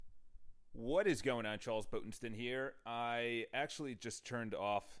What is going on? Charles Botenston here. I actually just turned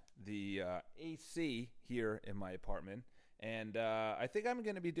off the AC here in my apartment, and I think I'm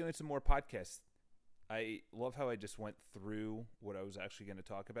going to be doing some more podcasts. I love how I just went through what I was actually going to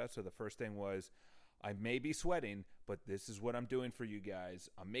talk about. So the first thing was, I may be sweating, but this is what I'm doing for you guys.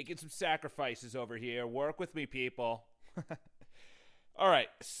 I'm making some sacrifices over here. Work with me, people. All right,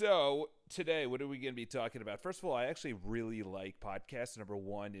 so today, what are we going to be talking about? First of all, I actually really like podcasts. Number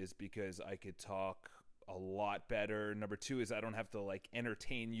one is because I could talk a lot better. Number two is I don't have to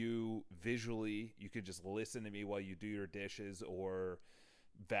entertain you visually. You could just listen to me while you do your dishes or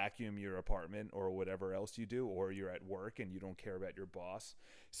vacuum your apartment or whatever else you do, or you're at work and you don't care about your boss.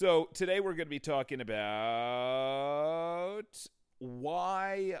 So today we're going to be talking about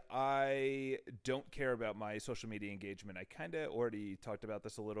why I don't care about my social media engagement. I kind of already talked about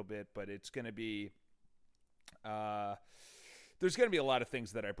this a little bit, but it's going to be there's going to be a lot of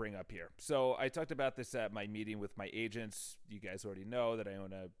things that I bring up here. So I talked about this at my meeting with my agents. You guys already know that I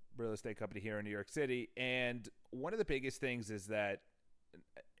own a real estate company here in New York City, and one of the biggest things is that,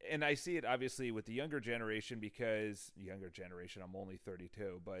 and I see it obviously with the younger generation, because I'm only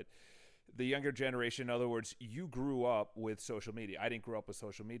 32, but the younger generation, in other words, you grew up with social media. I didn't grow up with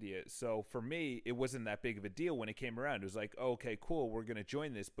social media. So for me, it wasn't that big of a deal when it came around. It was like, oh, okay, cool, we're going to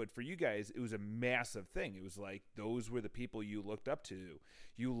join this. But for you guys, it was a massive thing. It was like those were the people you looked up to.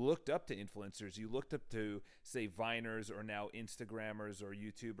 You looked up to influencers. You looked up to, say, Viners or now Instagrammers or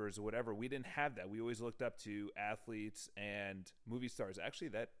YouTubers or whatever. We didn't have that. We always looked up to athletes and movie stars. Actually,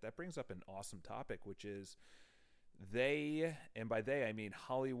 that brings up an awesome topic, which is they, and by they I mean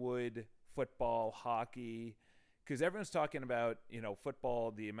Hollywood, football, hockey, because everyone's talking about,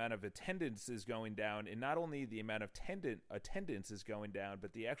 football, the amount of attendance is going down, and not only the amount of attendance is going down,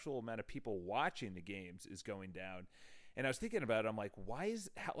 but the actual amount of people watching the games is going down. And I was thinking about it. I'm like,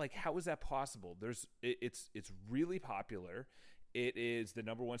 how is that possible? It's really popular. It is the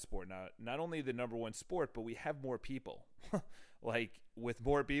number one sport. Not only the number one sport, but we have more people. Like, with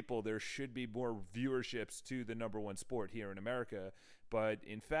more people, there should be more viewerships to the number one sport here in America. But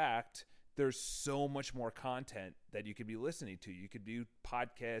in fact, there's so much more content that you could be listening to. You could do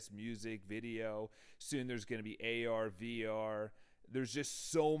podcasts, music, video. Soon there's going to be AR, VR. There's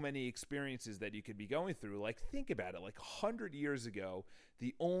just so many experiences that you could be going through. Like, think about it. Like 100 years ago,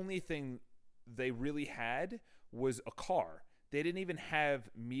 the only thing they really had was a car. They didn't even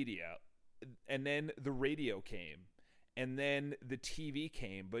have media. And then the radio came. And then the TV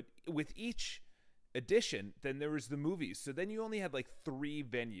came. But with each edition, then there was the movies. So then you only had like 3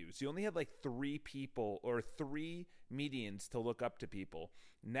 venues. You only had like 3 people or 3 medians to look up to people.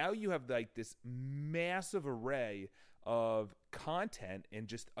 Now you have like this massive array of content and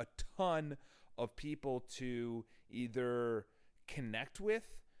just a ton of people to either connect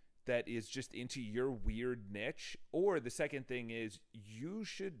with that is just into your weird niche, or the second thing is you're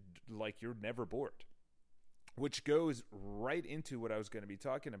never bored, which goes right into what I was going to be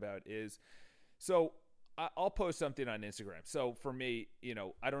talking about is, so I'll post something on Instagram. So for me,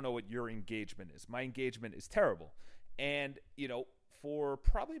 I don't know what your engagement is. My engagement is terrible. And, for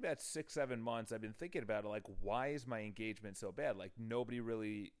probably about 6-7 months, I've been thinking about it, like, why is my engagement so bad? Like, nobody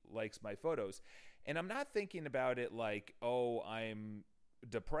really likes my photos. And I'm not thinking about it like, oh, I'm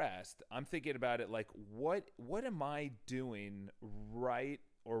depressed. I'm thinking about it like, what am I doing right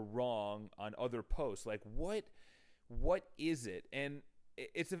or wrong on other posts? Like, what is it? And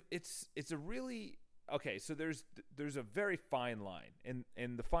it's a really, okay, so there's a very fine line,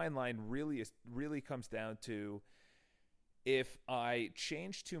 and the fine line really comes down to, if I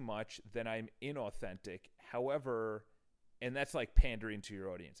change too much, then I'm inauthentic. However, and that's like pandering to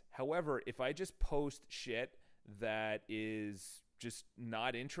your audience. However, if I just post shit that is just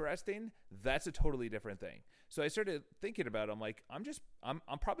not interesting, that's a totally different thing. So I started thinking about it. I'm like, I'm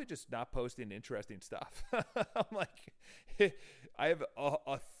probably just not posting interesting stuff. I'm like, I have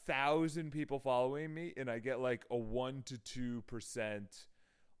 1,000 people following me, and I get like a 1 to 2%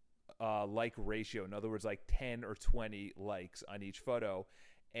 like ratio. In other words, like 10 or 20 likes on each photo.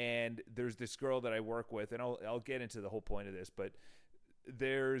 And there's this girl that I work with, and I'll get into the whole point of this, but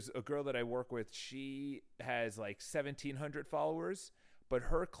there's a girl that I work with. She has like 1,700 followers, but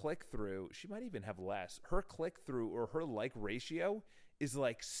her click-through, she might even have less. Her click-through or her like ratio is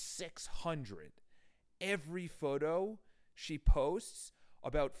like 600. Every photo she posts,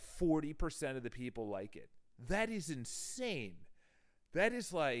 about 40% of the people like it. That is insane. That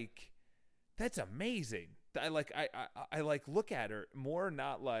is like, that's amazing. I look at her more,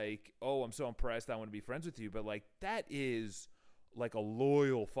 not like, oh, I'm so impressed, I want to be friends with you, but like, that is like a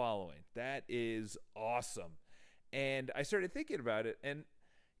loyal following. That is awesome. And I started thinking about it, and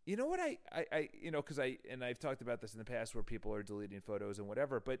You know what because I've talked about this in the past where people are deleting photos and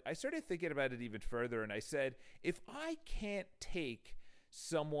whatever, but I started thinking about it even further, and I said, if I can't take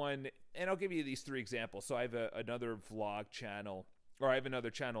someone, and I'll give you these three examples. So I have another vlog channel, or I have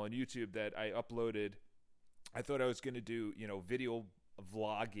another channel on YouTube that I uploaded. I thought I was going to do, video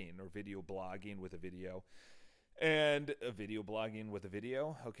vlogging or video blogging with a video, and a video blogging with a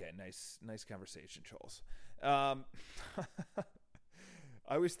video. Okay, nice conversation, Charles.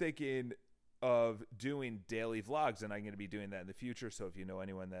 I was thinking of doing daily vlogs, and I'm going to be doing that in the future. So if you know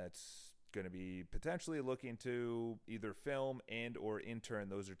anyone that's going to be potentially looking to either film and or intern,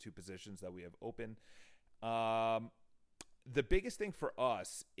 those are two positions that we have open. The biggest thing for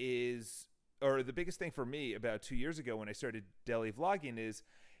us the biggest thing for me about 2 years ago when I started daily vlogging is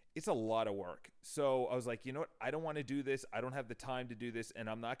it's a lot of work. So I was like, you know what? I don't want to do this. I don't have the time to do this, and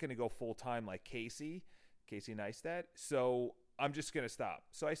I'm not going to go full time like Casey Neistat. So I'm just going to stop.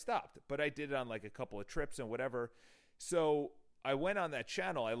 So I stopped, but I did it on like a couple of trips and whatever. So I went on that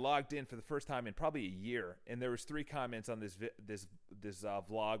channel. I logged in for the first time in probably a year, and there was 3 comments on this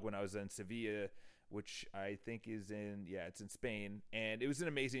vlog when I was in Sevilla, which I think is it's in Spain. And it was an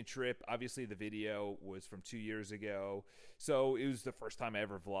amazing trip. Obviously, the video was from 2 years ago. So it was the first time I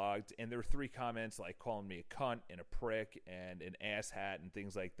ever vlogged. And there were 3 comments like calling me a cunt and a prick and an asshat and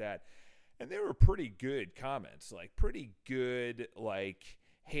things like that. And they were pretty good comments, like pretty good, like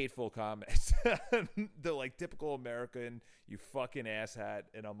hateful comments. They're like typical American, you fucking asshat.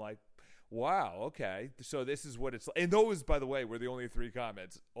 And I'm like, wow, okay. So this is what it's like. And those, by the way, were the only 3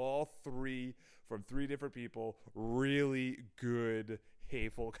 comments. All 3 from 3 different people, really good,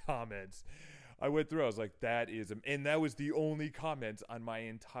 hateful comments. I went through, I was like, and that was the only comments on my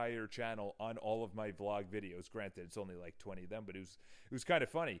entire channel on all of my vlog videos. Granted, it's only like 20 of them, but it was kind of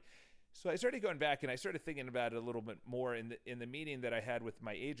funny. So I started going back and I started thinking about it a little bit more in the meeting that I had with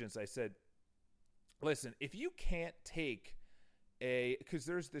my agents. I said, listen, if you can't take because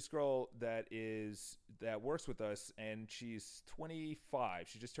there's this girl that works with us, and she's 25.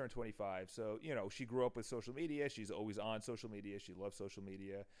 She just turned 25. So, she grew up with social media. She's always on social media. She loves social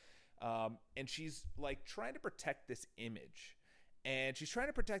media. And she's like trying to protect this image. And she's trying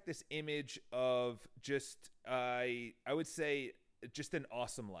to protect this image of just, I would say, just an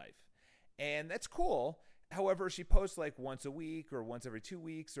awesome life. And that's cool. However, she posts like once a week or once every 2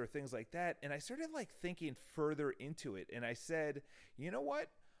 weeks or things like that. And I started like thinking further into it. And I said, you know what?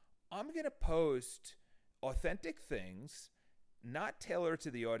 I'm going to post authentic things, not tailor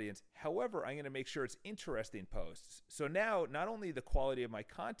to the audience. However, I'm going to make sure it's interesting posts. So now not only the quality of my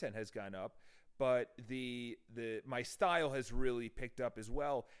content has gone up, but my style has really picked up as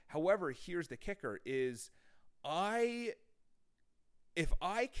well. However, here's the kicker is if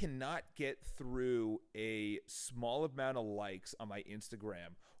I cannot get through a small amount of likes on my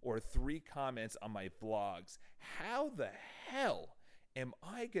Instagram or 3 comments on my vlogs, how the hell am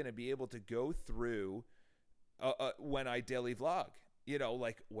I going to be able to go through when I daily vlog?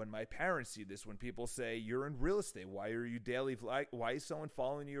 Like when my parents see this, when people say, you're in real estate, why are you daily vlog? Why is someone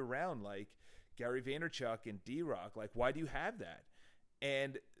following you around like Gary Vaynerchuk and D-Rock? Like, why do you have that?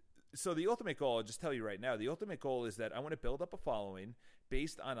 And so the ultimate goal, I'll just tell you right now, the ultimate goal is that I want to build up a following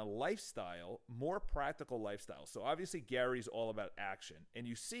based on a lifestyle, more practical lifestyle. So obviously Gary's all about action, and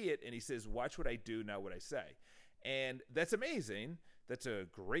you see it, and he says, watch what I do, not what I say. And that's amazing. That's a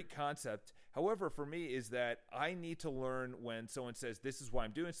great concept. However, for me is that I need to learn when someone says, this is why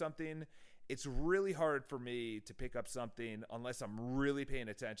I'm doing something. It's really hard for me to pick up something unless I'm really paying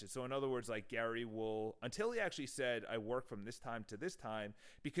attention. So in other words, like Gary will, until he actually said, I work from this time to this time,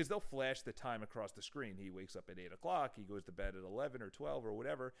 because they'll flash the time across the screen. He wakes up at 8 o'clock, he goes to bed at 11 or 12 or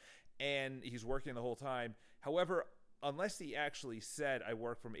whatever, and he's working the whole time. However, unless he actually said I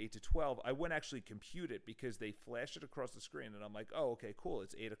work from 8 to 12, I wouldn't actually compute it because they flash it across the screen. And I'm like, oh, okay, cool.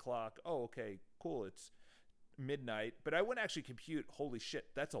 It's 8 o'clock. Oh, okay, cool. It's midnight. But I wouldn't actually compute, holy shit,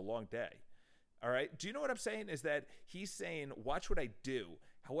 that's a long day. All right. Do you know what I'm saying? Is that he's saying, watch what I do.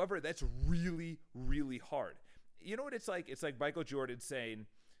 However, that's really, really hard. You know what it's like? It's like Michael Jordan saying,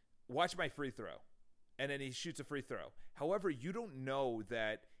 watch my free throw. And then he shoots a free throw. However, you don't know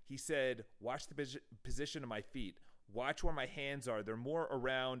that he said, watch the position of my feet. Watch where my hands are. They're more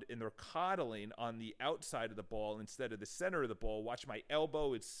around and they're coddling on the outside of the ball instead of the center of the ball. Watch my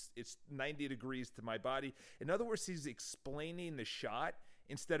elbow. It's 90 degrees to my body. In other words, he's explaining the shot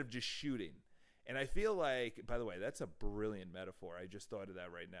instead of just shooting. And I feel like, by the way, that's a brilliant metaphor. I just thought of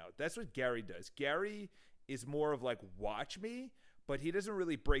that right now. That's what Gary does. Gary is more of like, watch me, but he doesn't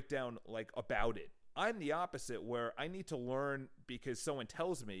really break down like about it. I'm the opposite, where I need to learn because someone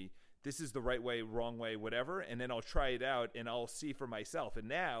tells me this is the right way, wrong way, whatever, and then I'll try it out and I'll see for myself. And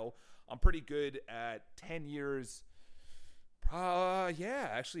now I'm pretty good at 10 years.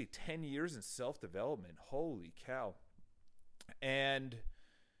 Actually 10 years in self-development. Holy cow. And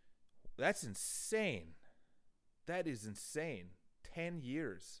that's insane. That is insane. 10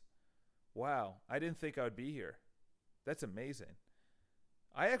 years. Wow. I didn't think I would be here. That's amazing.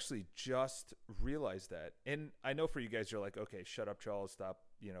 I actually just realized that. And I know for you guys, you're like, okay, shut up, Charles. Stop,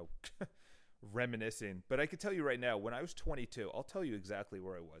 reminiscing. But I can tell you right now, when I was 22, I'll tell you exactly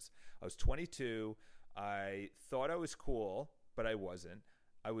where I was. I was 22. I thought I was cool, but I wasn't.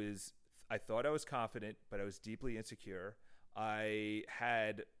 I thought I was confident, but I was deeply insecure. I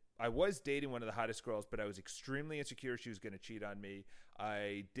was dating one of the hottest girls, but I was extremely insecure she was going to cheat on me.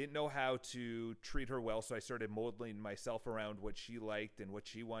 I didn't know how to treat her well, so I started modeling myself around what she liked and what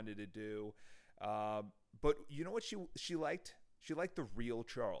she wanted to do. But you know what she liked? She liked the real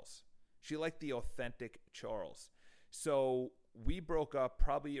Charles. She liked the authentic Charles. So we broke up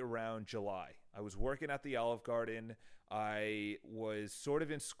probably around July. I was working at the Olive Garden. I was sort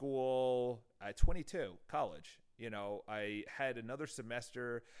of in school at 22, college. I had another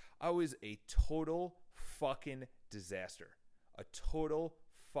semester. I was a total fucking disaster. A total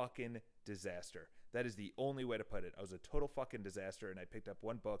fucking disaster. That is the only way to put it. I was a total fucking disaster, and I picked up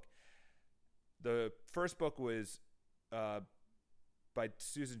one book. The first book was by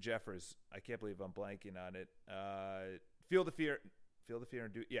Susan Jeffers. I can't believe I'm blanking on it. Feel the fear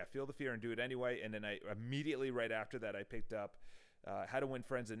and do it anyway. And then I immediately right after that, I picked up How to Win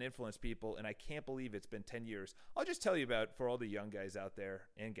Friends and Influence People, and I can't believe it's been 10 years. I'll just tell you about, for all the young guys out there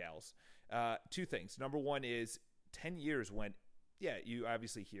and gals, two things. Number one is 10 years went, you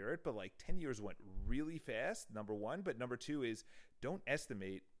obviously hear it, but 10 years went really fast, number one. But number two is don't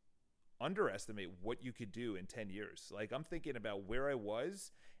underestimate what you could do in 10 years. I'm thinking about where I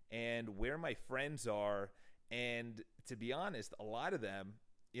was and where my friends are. And to be honest, a lot of them,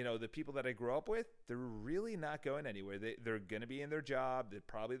 the people that I grew up with, they're really not going anywhere. They're going to be in their job. They're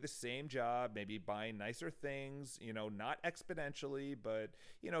probably the same job, maybe buying nicer things, not exponentially, but,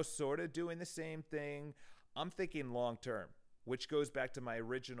 sort of doing the same thing. I'm thinking long term, which goes back to my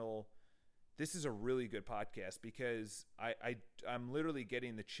original. This is a really good podcast because I'm literally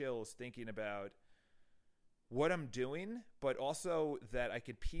getting the chills thinking about what I'm doing, but also that I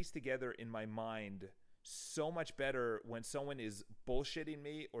could piece together in my mind so much better when someone is bullshitting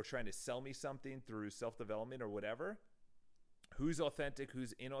me or trying to sell me something through self-development or whatever. Who's authentic,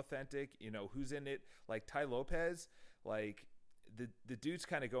 who's inauthentic, who's in it. Like Tai Lopez, the dude's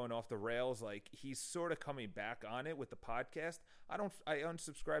kind of going off the rails. He's sort of coming back on it with the podcast. I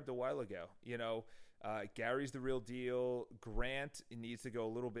unsubscribed a while ago. Gary's the real deal. Grant, it needs to go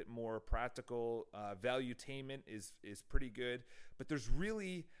a little bit more practical. Valuetainment is pretty good, but there's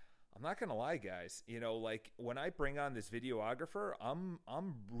really, I'm not gonna lie, guys. When I bring on this videographer, I'm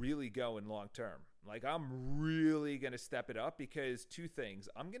really going long term. I'm really gonna step it up because two things.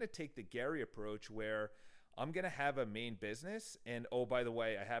 I'm gonna take the Gary approach where I'm gonna have a main business, and oh, by the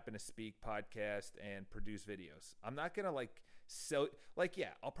way, I happen to speak, podcast, and produce videos. I'm not gonna sell.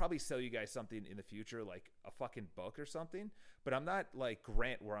 I'll probably sell you guys something in the future, like a fucking book or something. But I'm not like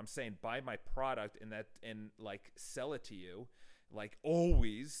Grant, where I'm saying buy my product and sell it to you.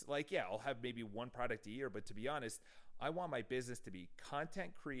 Always, I'll have maybe one product a year, but to be honest, I want my business to be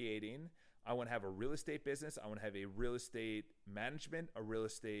content creating. I want to have a real estate business. I want to have a real estate management, a real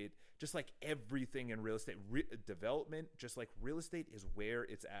estate, just like everything in real estate development, just like real estate is where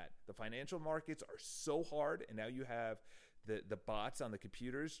it's at. The financial markets are so hard. And now you have the bots on the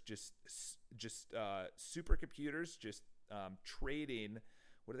computers, just supercomputers, trading.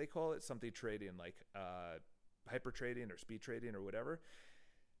 What do they call it? Something trading, hyper trading or speed trading or whatever.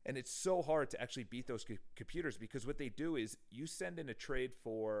 And it's so hard to actually beat those computers because what they do is you send in a trade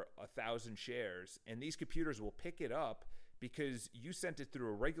for 1,000 shares and these computers will pick it up because you sent it through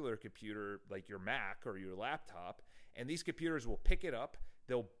a regular computer like your Mac or your laptop, and these computers will pick it up.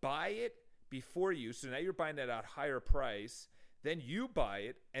 They'll buy it before you. So now you're buying it at a higher price. Then you buy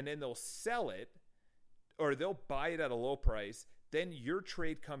it and then they'll sell it, or they'll buy it at a low price. Then your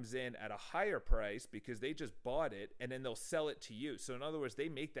trade comes in at a higher price because they just bought it, and then they'll sell it to you. So in other words, they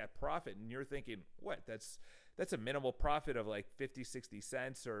make that profit, and you're thinking, what? That's a minimal profit of 50, 60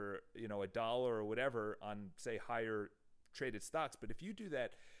 cents or $1 or whatever on, say, higher traded stocks. But if you do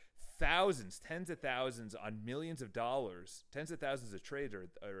that thousands, tens of thousands on millions of dollars, tens of thousands of trades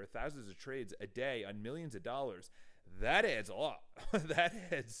or thousands of trades a day on millions of dollars, that adds a lot. That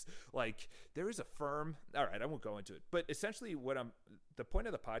adds, there is a firm. All right, I won't go into it. But essentially the point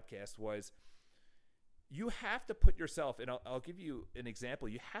of the podcast was, you have to put yourself, and I'll give you an example.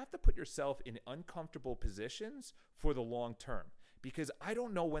 You have to put yourself in uncomfortable positions for the long term, because I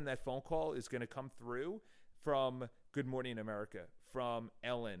don't know when that phone call is going to come through from Good Morning America, from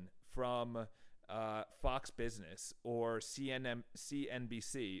Ellen, from Fox Business, or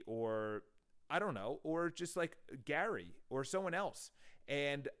CNBC, or I don't know, or just like Gary or someone else.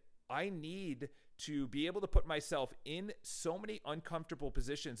 And I need to be able to put myself in so many uncomfortable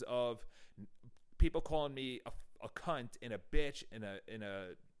positions of people calling me a cunt and a bitch and a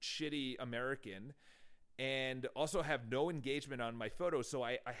shitty American, and also have no engagement on my photos. So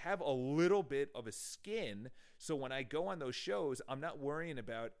I have a little bit of a skin. So when I go on those shows, I'm not worrying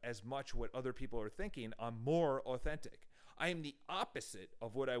about as much what other people are thinking. I'm more authentic. I am the opposite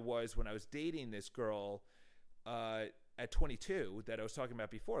of what I was when I was dating this girl at 22 that I was talking about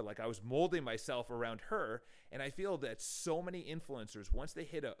before. Like, I was molding myself around her, and I feel that so many influencers, once they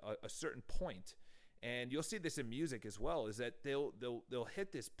hit a certain point, and you'll see this in music as well, is that they'll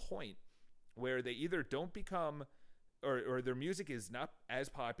hit this point where they either don't become, or their music is not as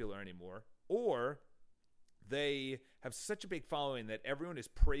popular anymore, or they have such a big following that everyone is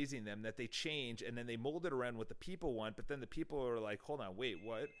praising them that they change, and then they mold it around what the people want. But then the people are like, hold on, wait,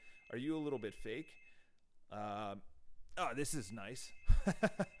 what? Are you a little bit fake? Oh, this is nice.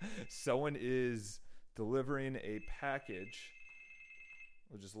 Someone is delivering a package.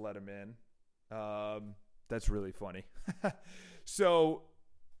 We'll just let him in. That's really funny. So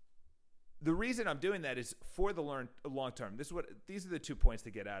the reason I'm doing that is for the long term. These are the 2 points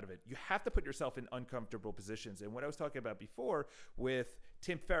to get out of it. You have to put yourself in uncomfortable positions. And what I was talking about before with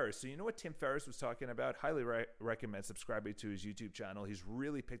Tim Ferriss. So you know what Tim Ferriss was talking about? Highly recommend subscribing to his YouTube channel. He's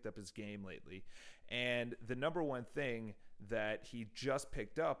really picked up his game lately. And the number one thing that he just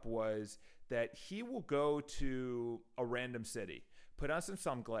picked up was that he will go to a random city, put on some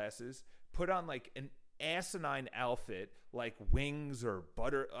sunglasses, put on like an asinine outfit, like wings or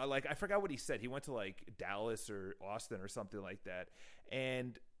butter, like I forgot what he said. He went to like Dallas or Austin or something like that,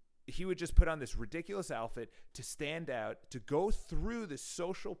 and he would just put on this ridiculous outfit to stand out, to go through the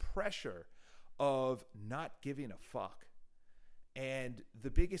social pressure of not giving a fuck. And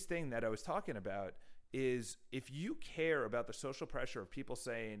the biggest thing that I was talking about is, if you care about the social pressure of people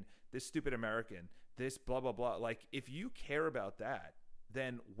saying this stupid American, this blah blah blah, like if you care about that,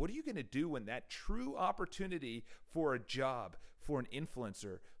 then what are you going to do when that true opportunity for a job, for an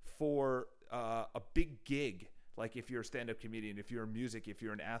influencer, for a big gig, like if you're a stand-up comedian, if you're in music, if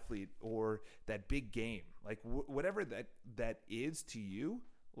you're an athlete, or that big game, like whatever that is to you,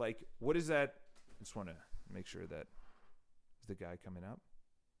 like what is that? I just want to make sure that is the guy coming up.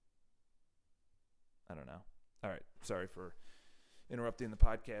 I don't know. All right. Sorry for interrupting the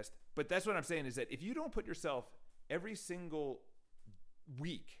podcast. But that's what I'm saying, is that if you don't put yourself every single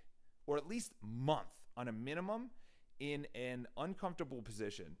week, or at least month on a minimum, in an uncomfortable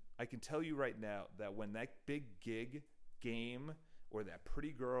position, I can tell you right now that when that big gig, game, or that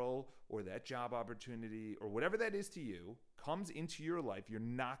pretty girl, or that job opportunity, or whatever that is to you, comes into your life, you're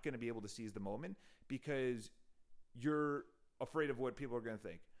not going to be able to seize the moment, because you're afraid of what people are going to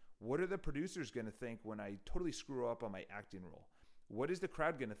think. What are the producers going to think when I totally screw up on my acting role? What is the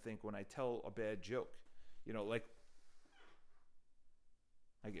crowd going to think when I tell a bad joke? You know, like,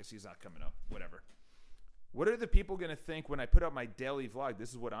 I guess he's not coming up. Whatever. What are the people going to think when I put out my daily vlog? This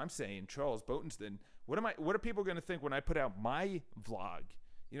is what I'm saying, Charles Botenston. What are people going to think when I put out my vlog?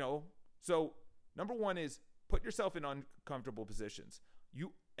 You know, so number one is put yourself in uncomfortable positions.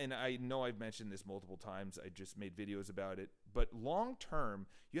 And I know I've mentioned this multiple times. I just made videos about it. But long term,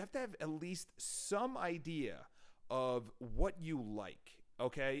 you have to have at least some idea of what you like.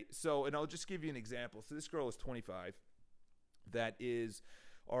 Okay? So, and I'll just give you an example. So this girl is 25 that is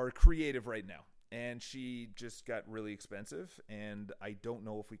our creative right now. And she just got really expensive, and I don't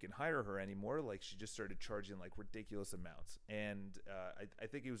know if we can hire her anymore. Like, she just started charging like ridiculous amounts. And I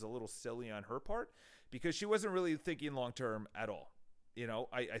think it was a little silly on her part, because she wasn't really thinking long term at all. You know,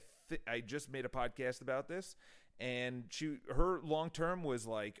 I just made a podcast about this, and her long term was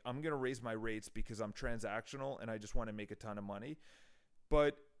like, I'm going to raise my rates because I'm transactional and I just want to make a ton of money.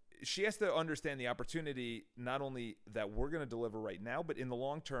 But she has to understand the opportunity, not only that we're going to deliver right now, but in the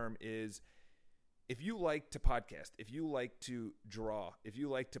long term is, if you like to podcast, if you like to draw, if you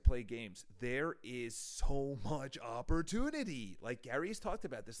like to play games, there is so much opportunity. Like Gary's talked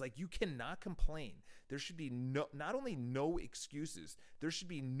about this, like you cannot complain. There should be not only no excuses, there should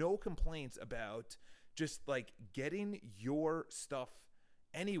be no complaints about just like getting your stuff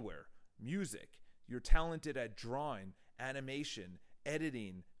anywhere. Music, you're talented at drawing, animation,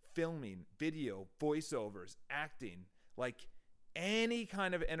 editing, filming, video, voiceovers, acting, like any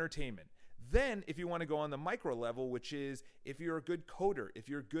kind of entertainment. Then if you want to go on the micro level, which is if you're a good coder, if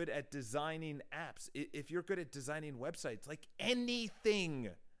you're good at designing apps, if you're good at designing websites, like anything,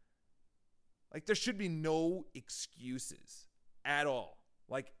 like there should be no excuses at all.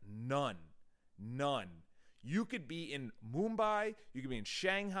 Like none. You could be in Mumbai, you could be in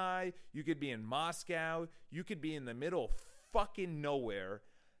Shanghai, you could be in Moscow, you could be in the middle of fucking nowhere,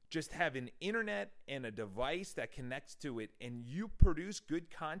 just have an internet and a device that connects to it, and you produce good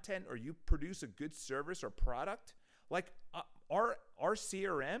content or you produce a good service or product. Like our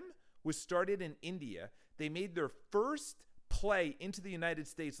CRM was started in India. They made their first play into the United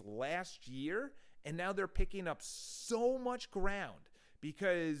States last year, and now they're picking up so much ground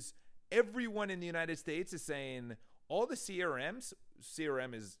because everyone in the United States is saying all the CRM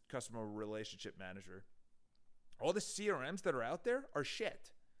is customer relationship manager. All the CRMs that are out there are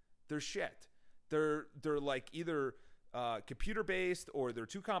shit. They're shit. They're like either computer based, or they're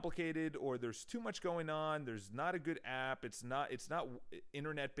too complicated, or there's too much going on. There's not a good app. It's not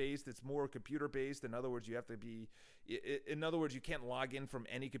internet based. It's more computer based. In other words, you can't log in from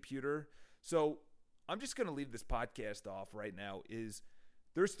any computer. So I'm just going to leave this podcast off right now.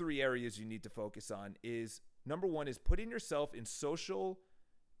 There's 3 areas you need to focus on. Number 1 is putting yourself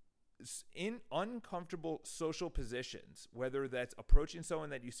in uncomfortable social positions, whether that's approaching someone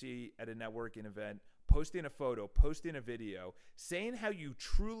that you see at a networking event, posting a photo, posting a video, saying how you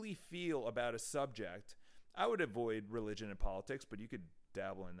truly feel about a subject. I would avoid religion and politics, but you could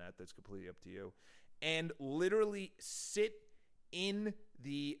dabble in that. That's completely up to you. And literally sit in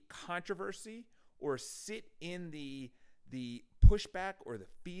the controversy or sit in the pushback or the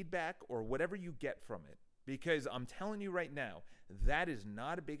feedback or whatever you get from it. Because I'm telling you right now, that is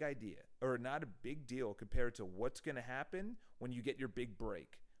not a big idea or not a big deal compared to what's going to happen when you get your big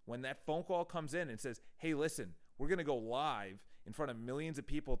break. When that phone call comes in and says, hey, listen, we're going to go live in front of millions of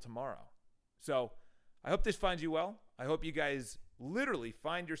people tomorrow. So I hope this finds you well. I hope you guys literally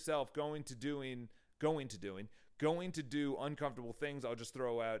find yourself going to do uncomfortable things. I'll just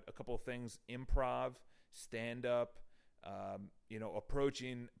throw out a couple of things: improv, stand-up,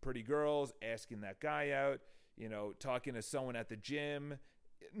 approaching pretty girls, asking that guy out, talking to someone at the gym,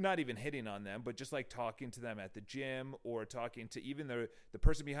 not even hitting on them, but just like talking to them at the gym, or talking to even the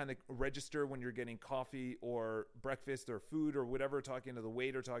person behind the register when you're getting coffee or breakfast or food or whatever, talking to the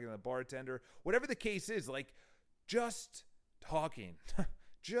waiter, talking to the bartender, whatever the case is, like just talking,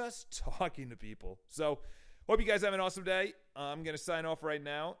 just talking to people. So hope you guys have an awesome day. I'm going to sign off right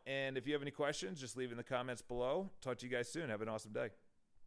now. And if you have any questions, just leave in the comments below. Talk to you guys soon. Have an awesome day.